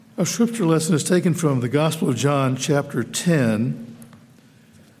Our scripture lesson is taken from the Gospel of John, chapter 10.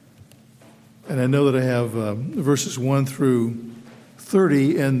 And I know that I have verses 1 through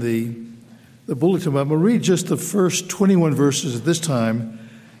 30 in the bulletin. But I'm going to read just the first 21 verses at this time,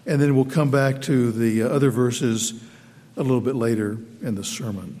 and then we'll come back to the other verses a little bit later in the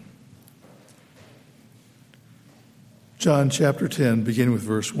sermon. John chapter 10, beginning with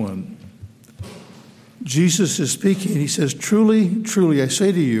verse 1. Jesus is speaking. He says, "Truly, truly, I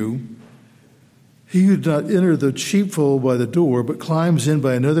say to you, he who does not enter the sheepfold by the door, but climbs in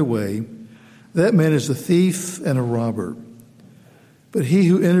by another way, that man is a thief and a robber. But he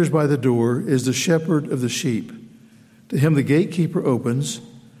who enters by the door is the shepherd of the sheep. To him the gatekeeper opens.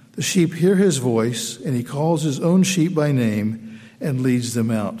 The sheep hear his voice, and he calls his own sheep by name and leads them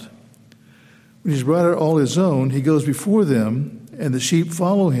out. When he's brought out all his own, he goes before them, and the sheep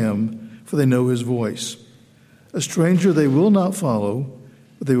follow him, for they know his voice. A stranger they will not follow,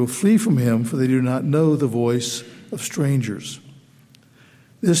 but they will flee from him, for they do not know the voice of strangers."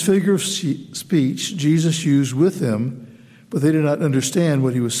 This figure of speech Jesus used with them, but they did not understand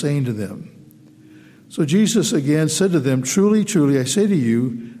what he was saying to them. So Jesus again said to them, "Truly, truly, I say to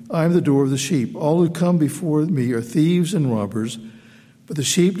you, I am the door of the sheep. All who come before me are thieves and robbers, but the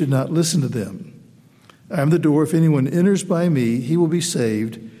sheep did not listen to them. I am the door. If anyone enters by me, he will be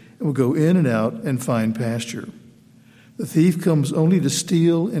saved and will go in and out and find pasture. The thief comes only to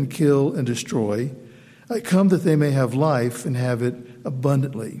steal and kill and destroy. I come that they may have life and have it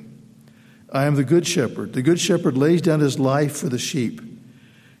abundantly. I am the good shepherd. The good shepherd lays down his life for the sheep.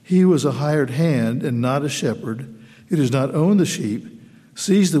 He who is a hired hand and not a shepherd, who does not own the sheep,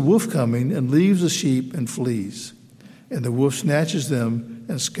 sees the wolf coming and leaves the sheep and flees. And the wolf snatches them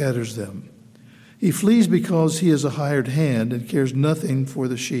and scatters them. He flees because he is a hired hand and cares nothing for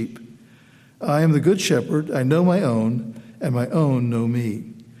the sheep. I am the good shepherd. I know my own, and my own know me.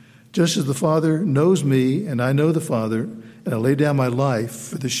 Just as the Father knows me, and I know the Father, and I lay down my life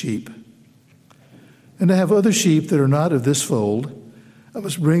for the sheep. And I have other sheep that are not of this fold. I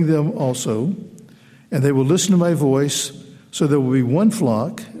must bring them also, and they will listen to my voice, so there will be one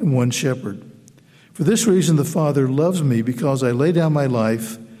flock and one shepherd. For this reason the Father loves me, because I lay down my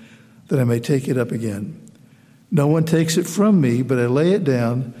life that I may take it up again. No one takes it from me, but I lay it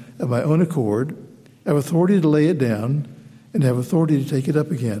down of my own accord. I have authority to lay it down, and have authority to take it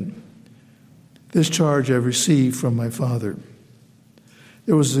up again. This charge I received from my Father."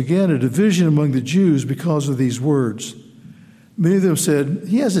 There was again a division among the Jews because of these words. Many of them said,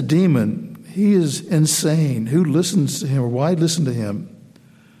 "He has a demon. He is insane. Who listens to him, or why listen to him?"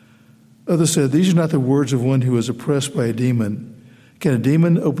 Others said, "These are not the words of one who is oppressed by a demon. Can a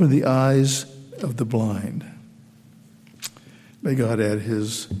demon open the eyes of the blind?" May God add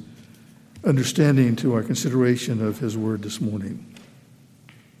his understanding to our consideration of his word this morning.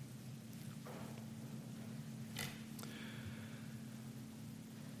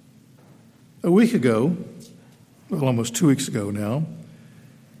 A week ago, well, almost 2 weeks ago now,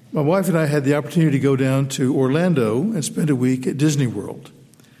 my wife and I had the opportunity to go down to Orlando and spend a week at Disney World.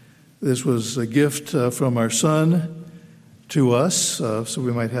 This was a gift from our son to us, so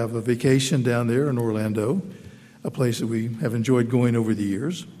we might have a vacation down there in Orlando, a place that we have enjoyed going over the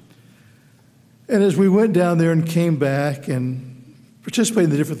years. And as we went down there and came back and participated in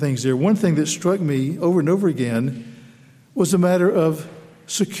the different things there, one thing that struck me over and over again was the matter of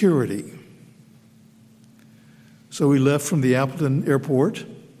security. So we left from the Appleton Airport,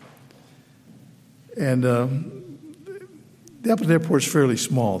 and the Appleton Airport is fairly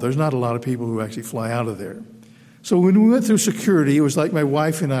small. There's not a lot of people who actually fly out of there. So when we went through security, it was like my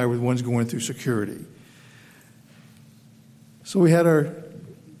wife and I were the ones going through security. So we had our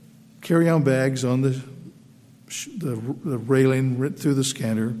carry-on bags on the railing through the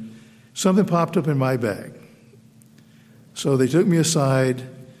scanner. Something popped up in my bag. So they took me aside.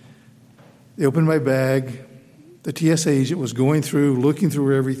 They opened my bag. The TSA agent was going through, looking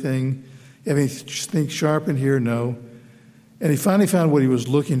through everything. Anything sharp in here? No. And he finally found what he was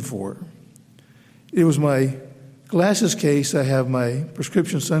looking for. It was my glasses case. I have my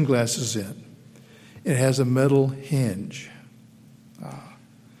prescription sunglasses in. It has a metal hinge.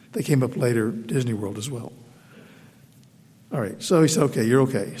 They came up later at Disney World as well. All right, so he said, "Okay, you're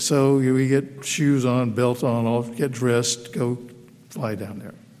okay." So we get shoes on, belt on, all get dressed, go fly down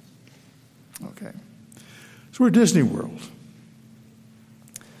there. Okay. So we're at Disney World.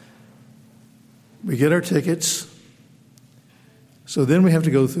 We get our tickets. So then we have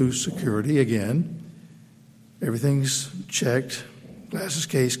to go through security again. Everything's checked. Glasses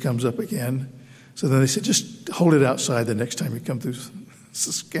case comes up again. So then they said, "Just hold it outside the next time you come through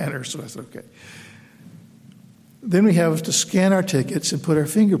the scanner." So I said, "Okay." Then we have to scan our tickets and put our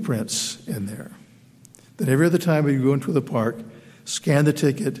fingerprints in there. Then every other time we go into the park, scan the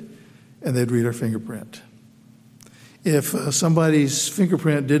ticket, and they'd read our fingerprint. If somebody's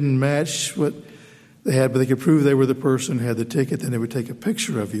fingerprint didn't match what they had, but they could prove they were the person who had the ticket, then they would take a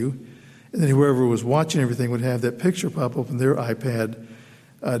picture of you, and then whoever was watching everything would have that picture pop up on their iPad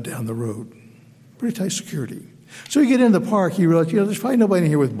down the road. Pretty tight security. So you get into the park, you realize, there's probably nobody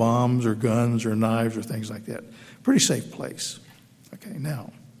in here with bombs or guns or knives or things like that. Pretty safe place. Okay,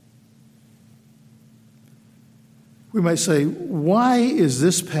 now, we might say, why is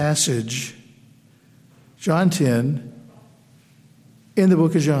this passage, John 10, in the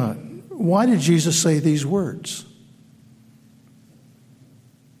book of John? Why did Jesus say these words?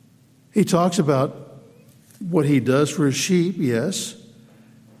 He talks about what he does for his sheep, yes.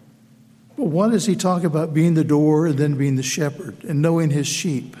 But why does he talk about being the door and then being the shepherd and knowing his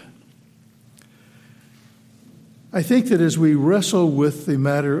sheep? I think that as we wrestle with the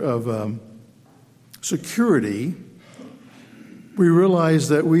matter of security, we realize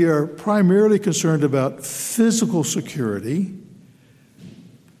that we are primarily concerned about physical security,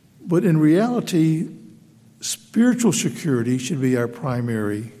 but in reality, spiritual security should be our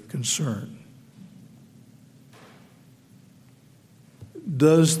primary concern.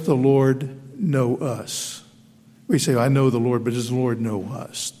 Does the Lord know us? We say, I know the Lord, but does the Lord know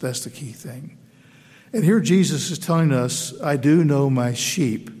us? That's the key thing. And here Jesus is telling us, I do know my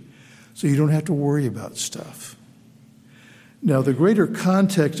sheep, so you don't have to worry about stuff. Now, the greater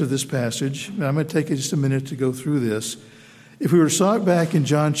context of this passage, and I'm going to take just a minute to go through this. If we were to start back in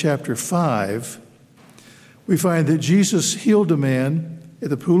John chapter 5, we find that Jesus healed a man at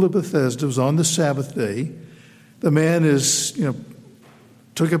the pool of Bethesda. It was on the Sabbath day. The man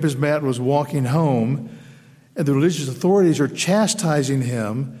took up his mat and was walking home, and the religious authorities are chastising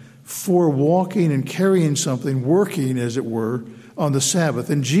him for walking and carrying something, working, as it were, on the Sabbath.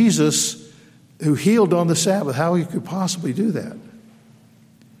 And Jesus, who healed on the Sabbath, how he could possibly do that?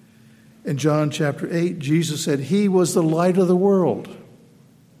 In John chapter 8, Jesus said he was the light of the world.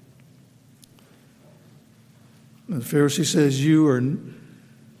 And the Pharisee says, you are, and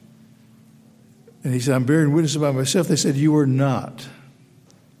he said, I'm bearing witness about myself. They said, you are not.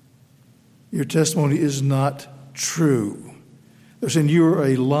 Your testimony is not true. They're saying you are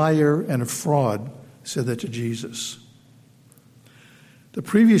a liar and a fraud, said that to Jesus. The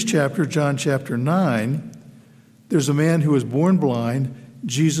previous chapter, John chapter 9, there's a man who was born blind.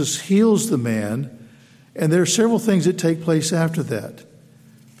 Jesus heals the man, and there are several things that take place after that.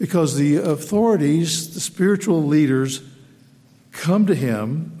 Because the authorities, the spiritual leaders, come to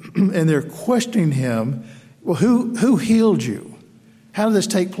him, and they're questioning him, well, who healed you? How did this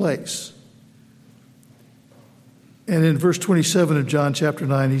take place? And in verse 27 of John chapter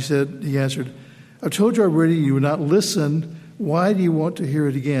 9, he answered, I've told you already, you would not listen. Why do you want to hear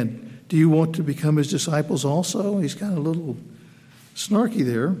it again? Do you want to become his disciples also? He's kind of a little snarky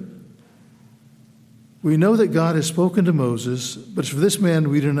there. We know that God has spoken to Moses, but for this man,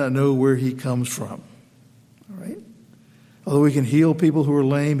 we do not know where he comes from. All right? Although he can heal people who are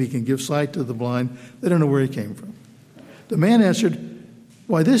lame, he can give sight to the blind, they don't know where he came from. The man answered,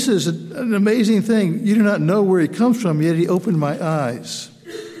 why, this is an amazing thing. You do not know where he comes from, yet he opened my eyes.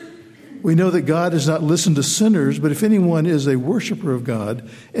 We know that God does not listen to sinners, but if anyone is a worshiper of God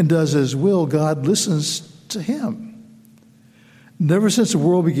and does his will, God listens to him. Never since the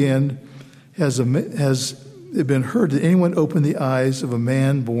world began has it been heard that anyone opened the eyes of a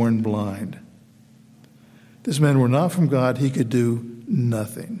man born blind. This man were not from God, he could do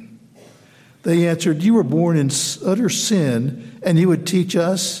nothing. They answered, you were born in utter sin, and you would teach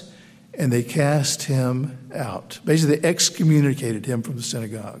us? And they cast him out. Basically, they excommunicated him from the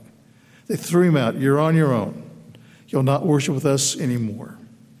synagogue. They threw him out. You're on your own. You'll not worship with us anymore.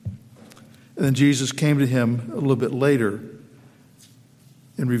 And then Jesus came to him a little bit later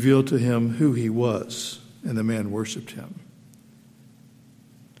and revealed to him who he was, and the man worshiped him.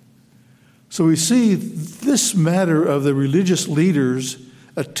 So we see this matter of the religious leaders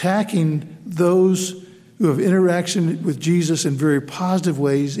attacking those who have interaction with Jesus in very positive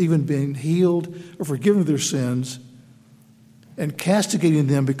ways, even being healed or forgiven of their sins, and castigating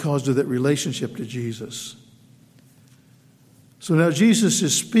them because of that relationship to Jesus. So now Jesus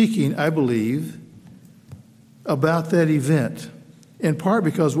is speaking, I believe, about that event, in part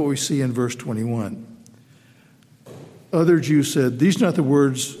because of what we see in verse 21. Other Jews said, these are not the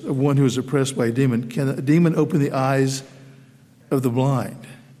words of one who is oppressed by a demon. Can a demon open the eyes of the blind?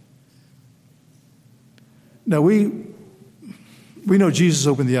 Now, we know Jesus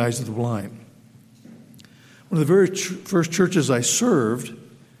opened the eyes of the blind. One of the very first churches I served,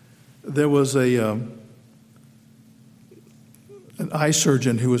 there was a an eye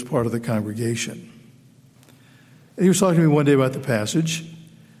surgeon who was part of the congregation. And he was talking to me one day about the passage.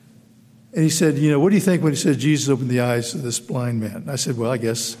 And he said, what do you think when he said Jesus opened the eyes of this blind man? And I said, well, I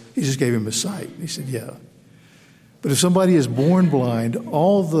guess he just gave him his sight. And he said, yeah. But if somebody is born blind,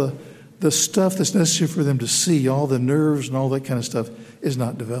 all the stuff that's necessary for them to see, all the nerves and all that kind of stuff, is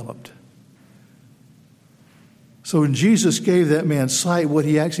not developed. So when Jesus gave that man sight, what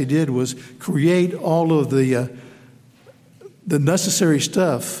he actually did was create all of the necessary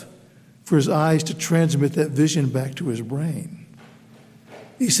stuff for his eyes to transmit that vision back to his brain.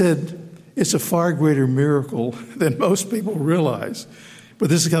 He said, it's a far greater miracle than most people realize. But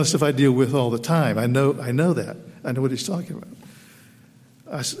this is the kind of stuff I deal with all the time. I know that. I know what he's talking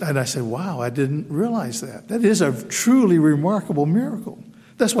about. And I said, wow, I didn't realize that. That is a truly remarkable miracle.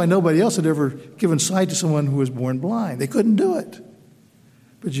 That's why nobody else had ever given sight to someone who was born blind. They couldn't do it.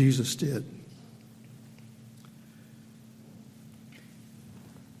 But Jesus did.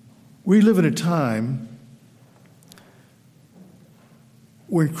 We live in a time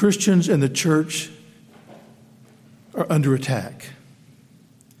when Christians and the church are under attack.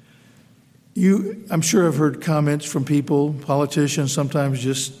 I'm sure I've heard comments from people, politicians, sometimes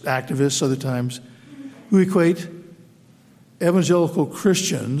just activists, other times, who equate evangelical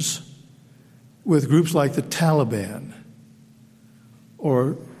Christians with groups like the Taliban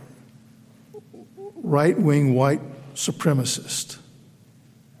or right-wing white supremacists.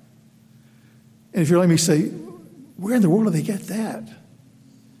 And if you're like me, say, where in the world do they get that?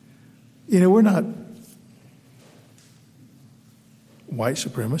 We're not white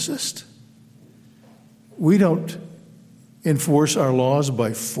supremacists. We don't enforce our laws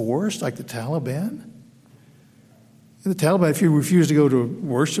by force like the Taliban. And the Taliban, if you refuse to go to a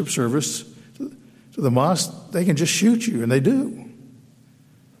worship service, to the mosque, they can just shoot you, and they do.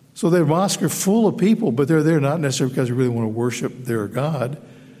 So their mosques are full of people, but they're there not necessarily because they really want to worship their God,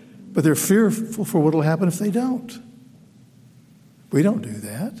 but they're fearful for what will happen if they don't. We don't do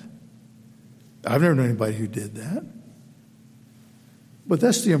that. I've never known anybody who did that. But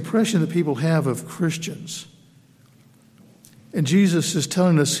that's the impression that people have of Christians. And Jesus is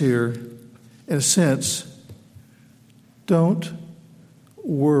telling us here, in a sense, don't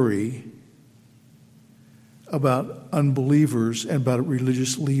worry about unbelievers and about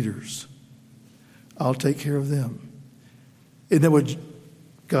religious leaders. I'll take care of them. Isn't that what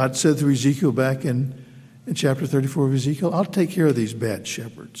God said through Ezekiel back in chapter 34 of Ezekiel? I'll take care of these bad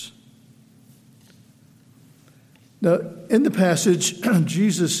shepherds. Now, in the passage,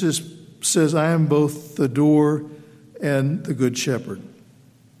 Jesus says, I am both the door and the good shepherd.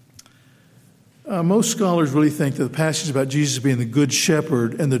 Most scholars really think that the passage about Jesus being the good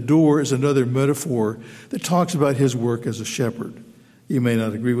shepherd and the door is another metaphor that talks about his work as a shepherd. You may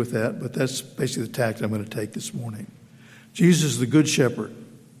not agree with that, but that's basically the tact I'm going to take this morning. Jesus is the good shepherd.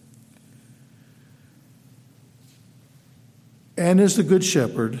 And as the good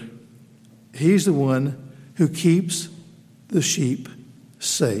shepherd, he's the one who keeps the sheep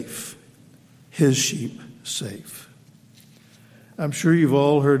safe, his sheep safe. I'm sure you've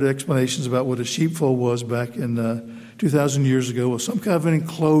all heard explanations about what a sheepfold was back in 2,000 years ago. It was some kind of an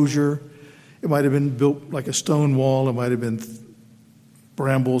enclosure. It might have been built like a stone wall. It might have been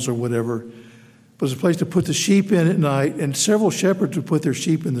brambles or whatever. But it was a place to put the sheep in at night, and several shepherds would put their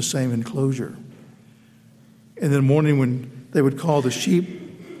sheep in the same enclosure. And in the morning when they would call the sheep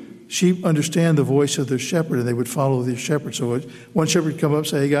understand the voice of their shepherd, and they would follow their shepherd. So one shepherd would come up and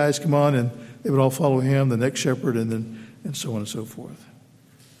say, hey guys, come on, and they would all follow him, the next shepherd, and so on and so forth.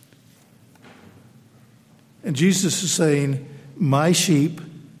 And Jesus is saying, my sheep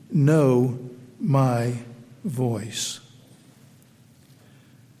know my voice.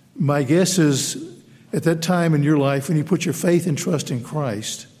 My guess is, at that time in your life, when you put your faith and trust in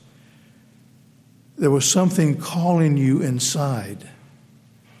Christ, there was something calling you inside.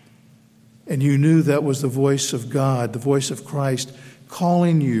 And you knew that was the voice of God, the voice of Christ,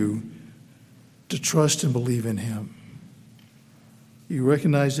 calling you to trust and believe in him. You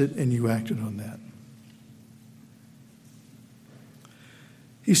recognized it and you acted on that.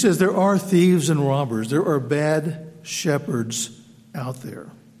 He says there are thieves and robbers. There are bad shepherds out there.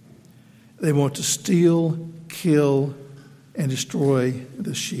 They want to steal, kill, and destroy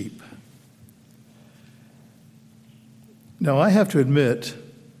the sheep. Now, I have to admit,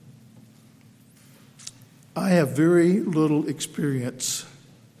 I have very little experience,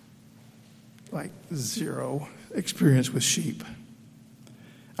 like zero experience with sheep.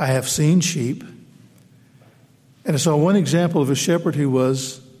 I have seen sheep, and I saw one example of a shepherd who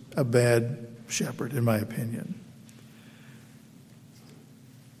was a bad shepherd, in my opinion.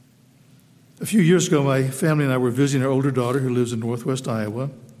 A few years ago, my family and I were visiting our older daughter who lives in northwest Iowa.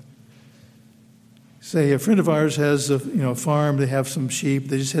 Say, a friend of ours has a farm. They have some sheep.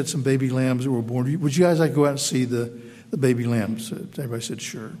 They just had some baby lambs that were born. Would you guys like to go out and see the baby lambs? Everybody said,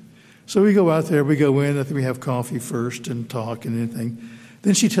 sure. So we go out there. We go in. I think we have coffee first and talk and anything.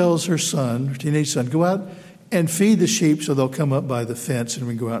 Then she tells her son, her teenage son, go out and feed the sheep so they'll come up by the fence and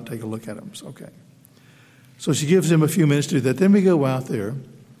we can go out and take a look at them. So, okay. So she gives him a few minutes to do that. Then we go out there.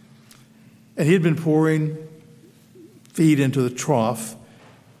 And he had been pouring feed into the trough.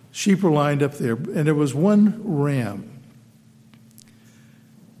 Sheep were lined up there, and there was one ram.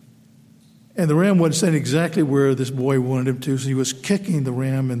 And the ram wasn't staying exactly where this boy wanted him to, so he was kicking the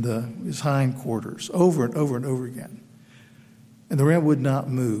ram in his hindquarters over and over and over again. And the ram would not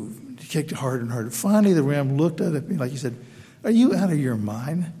move. He kicked it harder and harder. Finally, the ram looked at me like he said, "Are you out of your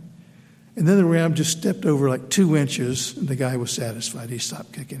mind?" And then the ram just stepped over like 2 inches, and the guy was satisfied. He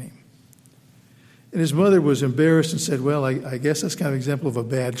stopped kicking him. And his mother was embarrassed and said, well, I guess that's kind of an example of a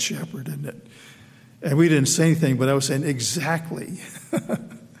bad shepherd, isn't it? And we didn't say anything, but I was saying, exactly.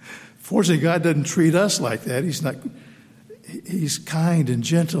 Fortunately, God doesn't treat us like that. He's kind and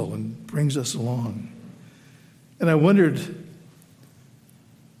gentle and brings us along. And I wondered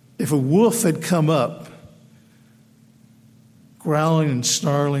if a wolf had come up, growling and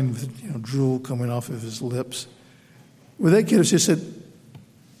snarling with drool coming off of his lips, would that kid have just said,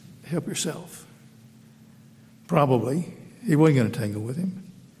 help yourself? Probably. He wasn't going to tangle with him.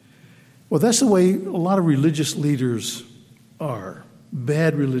 Well, that's the way a lot of religious leaders are.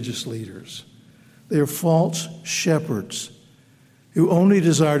 Bad religious leaders. They are false shepherds who only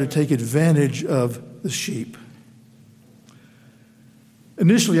desire to take advantage of the sheep.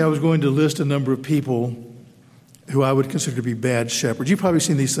 Initially, I was going to list a number of people who I would consider to be bad shepherds. You've probably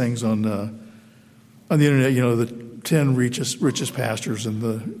seen these things on the internet, the 10 richest pastors in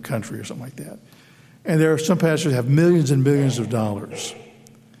the country or something like that. And there are some pastors who have millions and millions of dollars.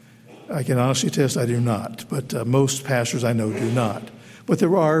 I can honestly attest I do not, but most pastors I know do not. But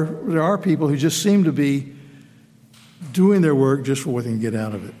there are people who just seem to be doing their work just for what they can get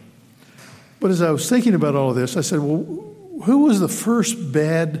out of it. But as I was thinking about all of this, I said, well, who was the first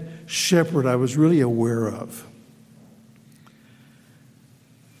bad shepherd I was really aware of?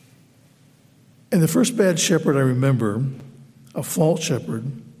 And the first bad shepherd I remember, a false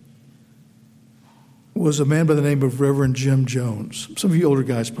shepherd, was a man by the name of Reverend Jim Jones. Some of you older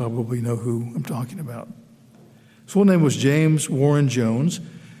guys probably know who I'm talking about. His full name was James Warren Jones.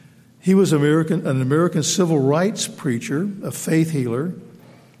 He was an American civil rights preacher, a faith healer,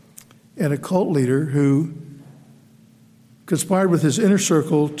 and a cult leader who conspired with his inner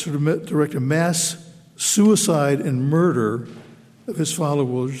circle to direct a mass suicide and murder of his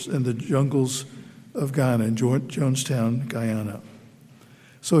followers in the jungles of Guyana, in Jonestown, Guyana.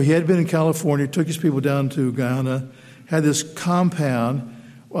 So he had been in California, took his people down to Guyana, had this compound,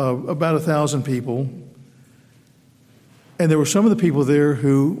 about 1,000 people, and there were some of the people there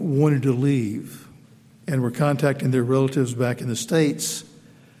who wanted to leave and were contacting their relatives back in the States.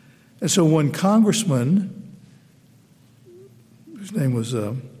 And so one congressman, whose name was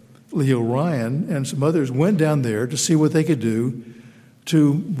Leo Ryan, and some others went down there to see what they could do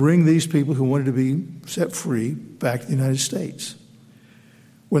to bring these people who wanted to be set free back to the United States.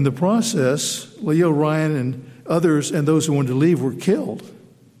 When the process, Leo Ryan and others and those who wanted to leave were killed.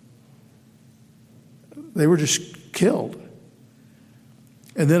 They were just killed.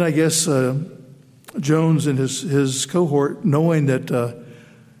 And then I guess Jones and his cohort, knowing that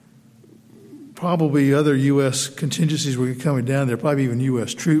probably other U.S. contingencies were coming down there, probably even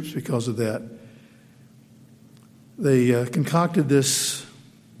U.S. troops because of that, they concocted this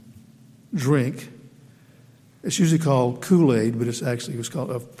drink. It's usually called Kool-Aid, but it was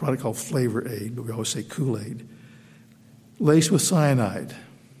called a product called Flavor Aid, but we always say Kool-Aid, laced with cyanide.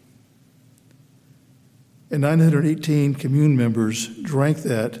 And 918 commune members drank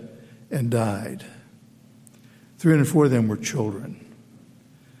that and died. 304 of them were children.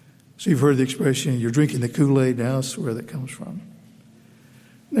 So you've heard the expression, you're drinking the Kool-Aid, now that's where that comes from.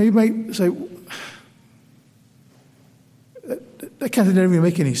 Now you might say, that kind of doesn't even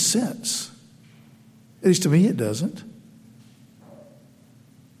make any sense. At least to me, it doesn't.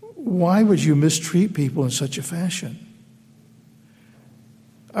 Why would you mistreat people in such a fashion?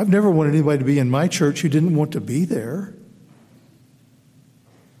 I've never wanted anybody to be in my church who didn't want to be there.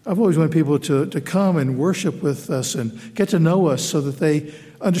 I've always wanted people to come and worship with us and get to know us so that they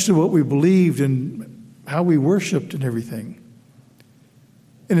understood what we believed and how we worshiped and everything.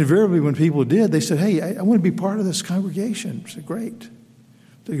 And invariably when people did, they said, hey, I want to be part of this congregation. I said, great.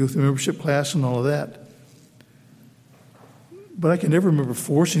 They go through membership class and all of that. But I can never remember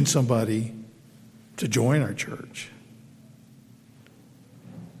forcing somebody to join our church.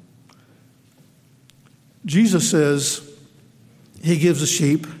 Jesus says he gives the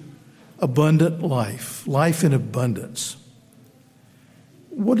sheep abundant life, life in abundance.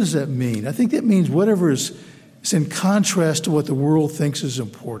 What does that mean? I think that means whatever is in contrast to what the world thinks is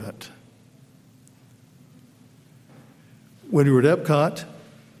important. When we were at Epcot,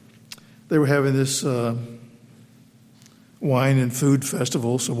 they were having this wine and food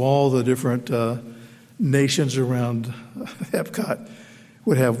festival, so all the different nations around Epcot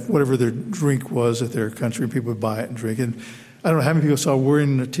would have whatever their drink was at their country, and people would buy it and drink it. And I don't know how many people saw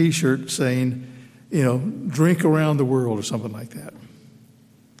wearing a T-shirt saying, drink around the world or something like that.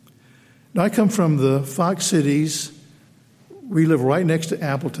 Now, I come from the Fox Cities. We live right next to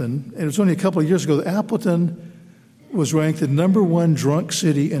Appleton, and it was only a couple of years ago that Appleton was ranked the #1 drunk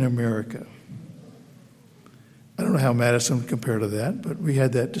city in America. I don't know how Madison would compare to that, but we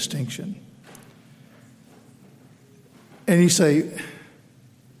had that distinction. And you say,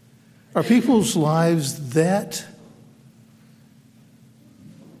 are people's lives that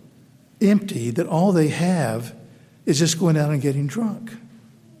empty that all they have is just going out and getting drunk?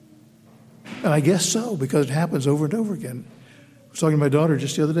 And I guess so, because it happens over and over again. I was talking to my daughter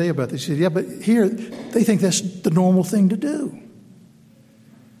just the other day about this. She said, yeah, but here they think that's the normal thing to do.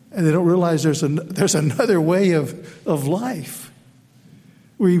 And they don't realize there's another way of life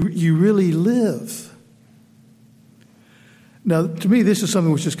where you really live. Now, to me, this is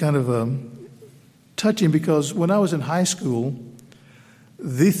something which is kind of touching, because when I was in high school,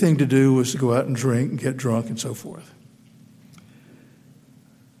 the thing to do was to go out and drink and get drunk and so forth.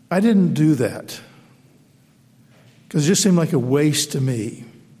 I didn't do that because it just seemed like a waste to me,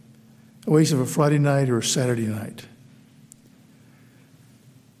 a waste of a Friday night or a Saturday night.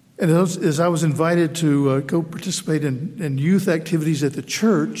 And as I was invited to go participate in youth activities at the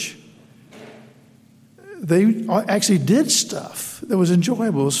church, they actually did stuff that was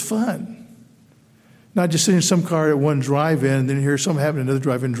enjoyable. It was fun. Not just sitting in some car at one drive-in and then hear something happen at another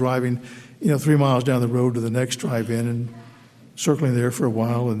drive-in, driving 3 miles down the road to the next drive-in and circling there for a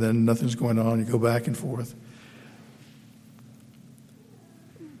while, and then nothing's going on. You go back and forth.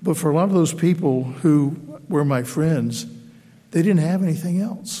 But for a lot of those people who were my friends, they didn't have anything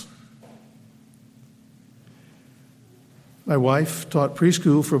else. My wife taught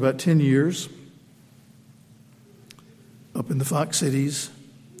preschool for about 10 years up in the Fox Cities.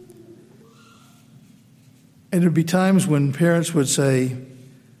 And there'd be times when parents would say,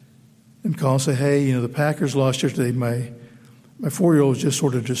 and call and say, hey, the Packers lost yesterday. My 4-year-old is just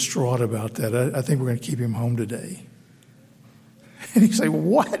sort of distraught about that. I think we're going to keep him home today. And he'd say,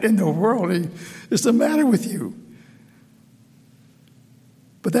 what in the world is the matter with you?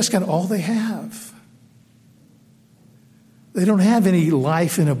 But that's kind of all they have. They don't have any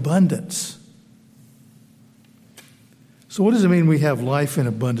life in abundance. So what does it mean we have life in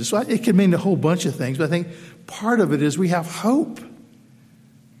abundance? So it could mean a whole bunch of things, but I think part of it is we have hope.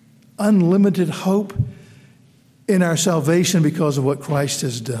 Unlimited hope in our salvation because of what Christ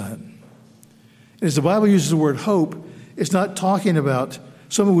has done. And as the Bible uses the word hope, it's not talking about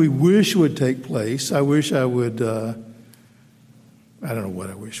something we wish would take place. I wish I would, I don't know what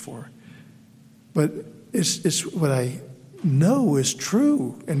I wish for. But it's what I know is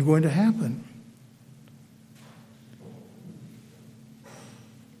true and going to happen.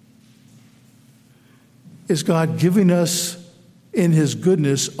 Is God giving us in His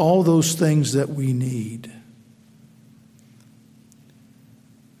goodness all those things that we need?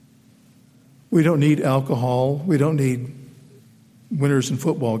 We don't need alcohol. We don't need winners in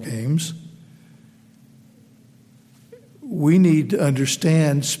football games. We need to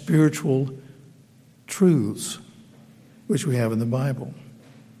understand spiritual truths, which we have in the Bible.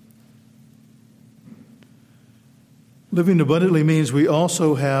 Living abundantly means we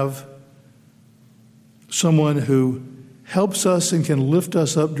also have someone who helps us and can lift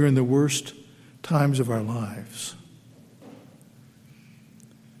us up during the worst times of our lives.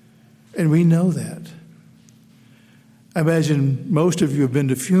 And we know that. I imagine most of you have been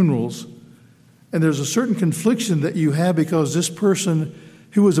to funerals, and there's a certain confliction that you have because this person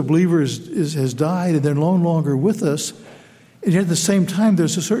who was a believer has died and they're no longer with us. And yet at the same time,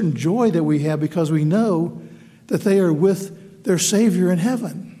 there's a certain joy that we have because we know that they are with their Savior in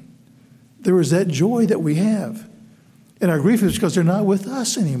heaven. There is that joy that we have. And our grief is because they're not with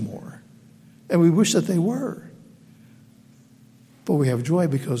us anymore. And we wish that they were. But we have joy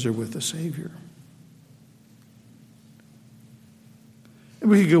because they're with the Savior.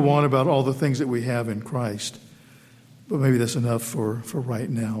 And we could go on about all the things that we have in Christ. But maybe that's enough for right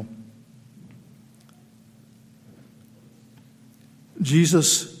now.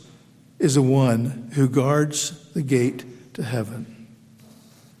 Jesus is the one who guards the gate to heaven.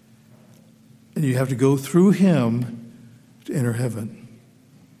 And you have to go through him to enter heaven.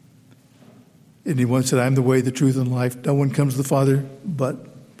 And he once said, I'm the way, the truth, and life. No one comes to the Father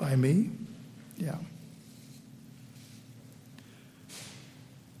but by me. Yeah.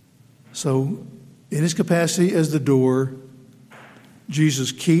 So, in his capacity as the door,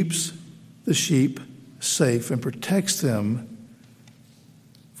 Jesus keeps the sheep safe and protects them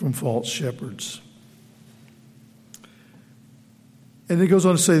from false shepherds. And it goes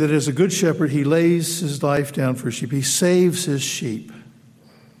on to say that as a good shepherd, he lays his life down for his sheep. He saves his sheep.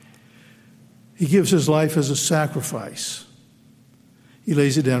 He gives his life as a sacrifice. He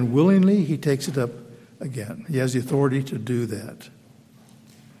lays it down willingly. He takes it up again. He has the authority to do that.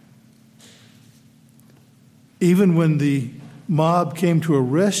 Even when the mob came to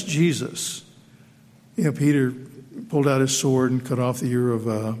arrest Jesus, Peter pulled out his sword and cut off the ear of,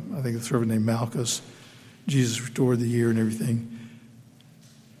 I think, a servant named Malchus. Jesus restored the ear and everything.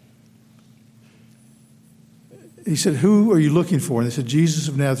 He said, who are you looking for? And they said, Jesus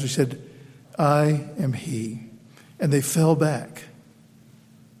of Nazareth. He said, I am he. And they fell back.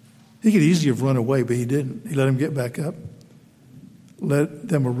 He could easily have run away, but he didn't. He let him get back up, let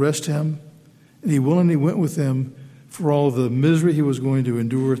them arrest him, and he willingly went with them for all the misery he was going to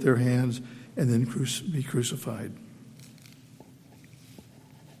endure at their hands and then be crucified.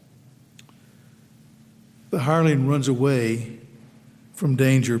 The hireling runs away from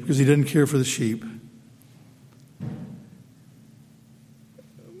danger because he doesn't care for the sheep.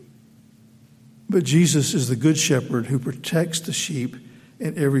 But Jesus is the good shepherd who protects the sheep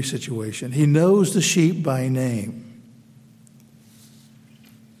in every situation. He knows the sheep by name.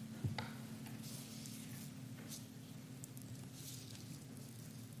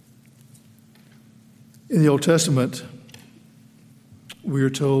 In the Old Testament, we are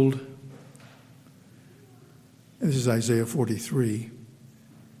told, and this is Isaiah 43,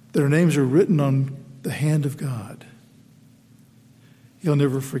 that our names are written on the hand of God. He'll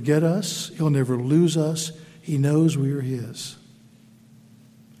never forget us. He'll never lose us. He knows we are his.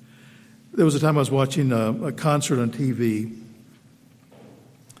 There was a time I was watching a concert on TV,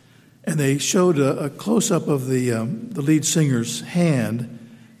 and they showed a close-up of the lead singer's hand,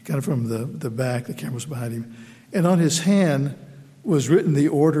 kind of from the back. The camera was behind him. And on his hand was written the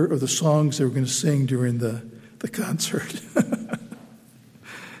order of the songs they were going to sing during the concert.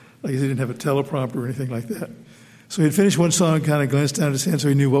 Like he didn't have a teleprompter or anything like that. So he'd finished one song, kind of glanced down at his hand so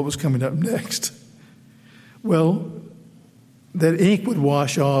he knew what was coming up next. Well, that ink would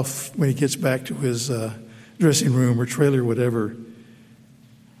wash off when he gets back to his dressing room or trailer or whatever.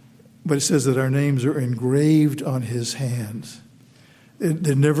 But it says that our names are engraved on his hands. It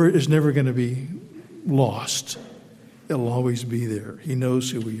is never going to be lost. It'll always be there. He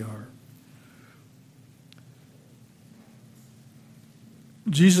knows who we are.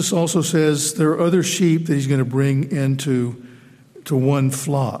 Jesus also says there are other sheep that he's going to bring into one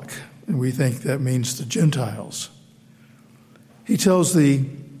flock. And we think that means the Gentiles. He tells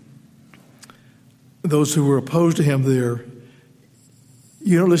those who were opposed to him there,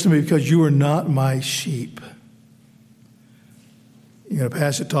 you don't listen to me because you are not my sheep. A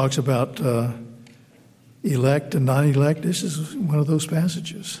passage talks about elect and non-elect. This is one of those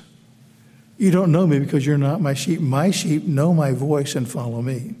passages. You don't know me because you're not my sheep. My sheep know my voice and follow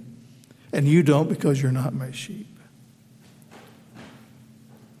me. And you don't because you're not my sheep.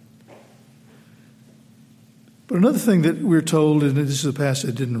 But another thing that we're told, and this is a passage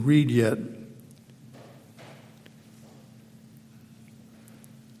I didn't read yet,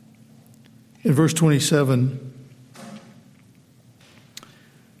 in verse 27,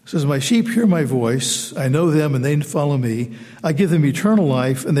 it says, my sheep hear my voice. I know them and they follow me. I give them eternal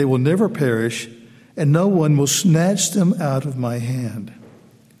life and they will never perish, and no one will snatch them out of my hand.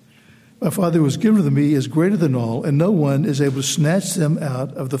 My Father who has given them me is greater than all, and no one is able to snatch them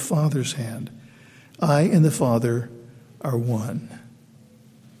out of the Father's hand. I and the Father are one.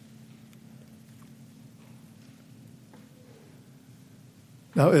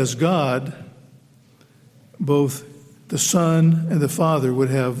 Now, as God, both the Son and the Father would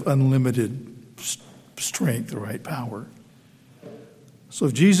have unlimited strength, right, power. So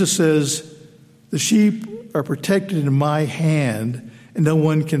if Jesus says, the sheep are protected in my hand and no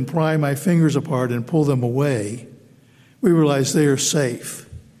one can pry my fingers apart and pull them away, we realize they are safe.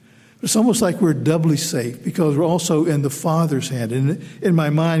 It's almost like we're doubly safe because we're also in the Father's hand. And in my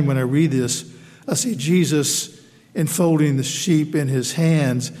mind, when I read this, I see Jesus enfolding the sheep in his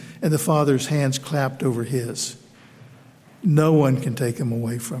hands and the Father's hands clapped over his. No one can take them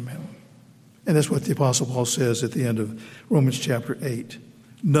away from him. And that's what the Apostle Paul says at the end of Romans chapter 8.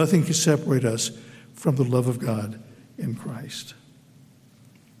 Nothing can separate us from the love of God in Christ.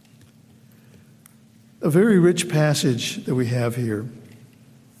 A very rich passage that we have here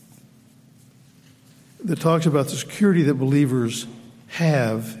that talks about the security that believers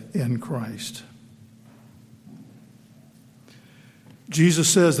have in Christ. Jesus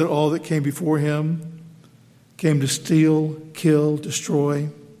says that all that came before him came to steal, kill, destroy.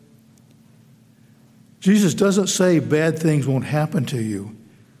 Jesus doesn't say bad things won't happen to you.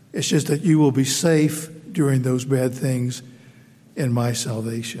 It's just that you will be safe during those bad things in my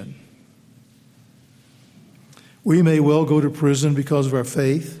salvation. We may well go to prison because of our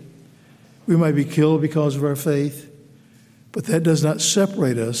faith. We might be killed because of our faith. But that does not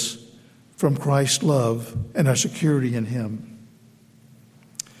separate us from Christ's love and our security in him.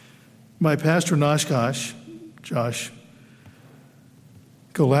 My pastor in Oshkosh, Josh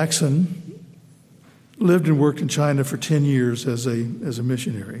Golaxon, lived and worked in China for 10 years as a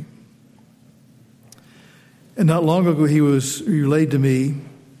missionary. And not long ago, he was relayed to me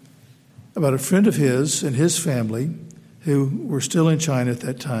about a friend of his and his family who were still in China at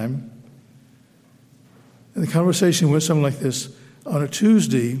that time. And the conversation went something like this. On a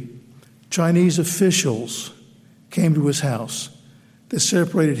Tuesday, Chinese officials came to his house. They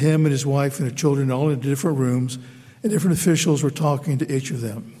separated him and his wife and their children all into different rooms, and different officials were talking to each of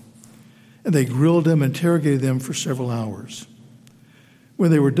them. And they grilled them, interrogated them for several hours.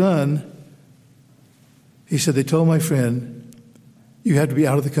 When they were done, he said, they told my friend, you had to be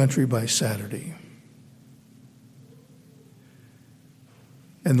out of the country by Saturday.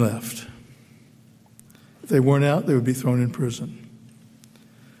 And left. If they weren't out, they would be thrown in prison.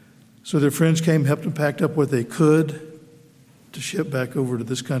 So their friends came, helped them pack up what they could to ship back over to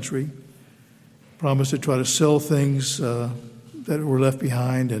this country, promised to try to sell things that were left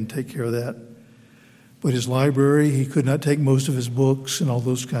behind and take care of that. But his library, he could not take most of his books and all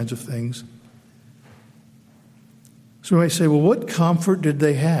those kinds of things. So we might say, well, what comfort did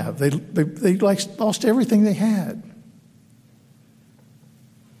they have? They lost everything they had.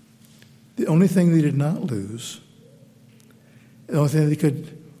 The only thing they did not lose, the only thing they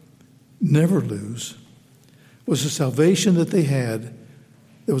could never lose, was the salvation that they had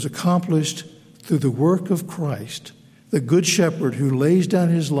that was accomplished through the work of Christ, the Good Shepherd who lays down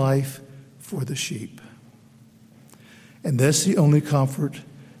his life for the sheep. And that's the only comfort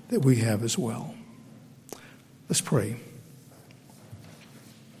that we have as well. Let's pray.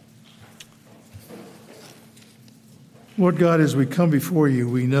 Lord God, as we come before you,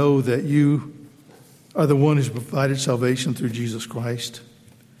 we know that you are the one who's provided salvation through Jesus Christ.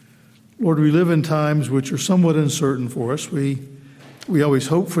 Lord, we live in times which are somewhat uncertain for us. We always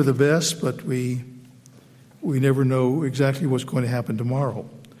hope for the best, but we never know exactly what's going to happen tomorrow.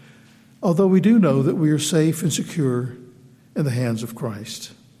 Although we do know that we are safe and secure in the hands of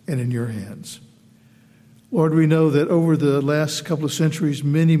Christ and in your hands. Lord, we know that over the last couple of centuries,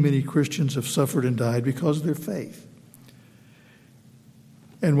 many, many Christians have suffered and died because of their faith.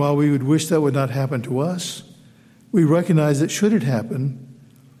 And while we would wish that would not happen to us, we recognize that should it happen,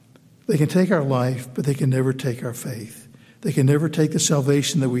 they can take our life, but they can never take our faith. They can never take the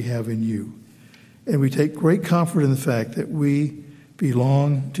salvation that we have in you. And we take great comfort in the fact that we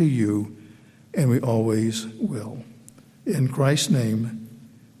belong to you, and we always will. In Christ's name,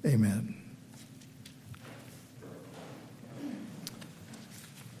 amen.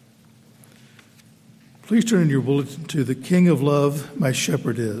 Please turn in your bulletin to "The King of Love, My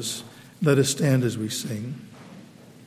Shepherd Is." Let us stand as we sing.